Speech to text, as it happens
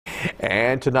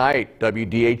And tonight,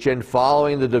 WDHN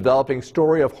following the developing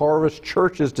story of Harvest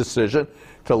Church's decision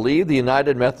to leave the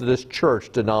United Methodist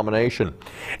Church denomination.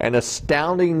 An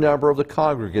astounding number of the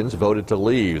congregants voted to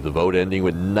leave, the vote ending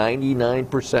with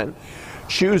 99%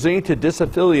 choosing to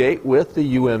disaffiliate with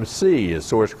the UMC. A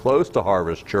source close to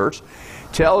Harvest Church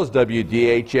tells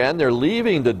WDHN they're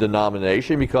leaving the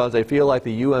denomination because they feel like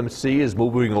the UMC is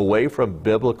moving away from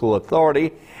biblical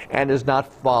authority and is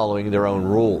not following their own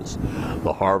rules.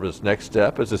 The Harvest next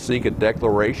step is to seek a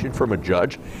declaration from a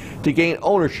judge to gain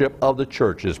ownership of the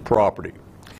church's property.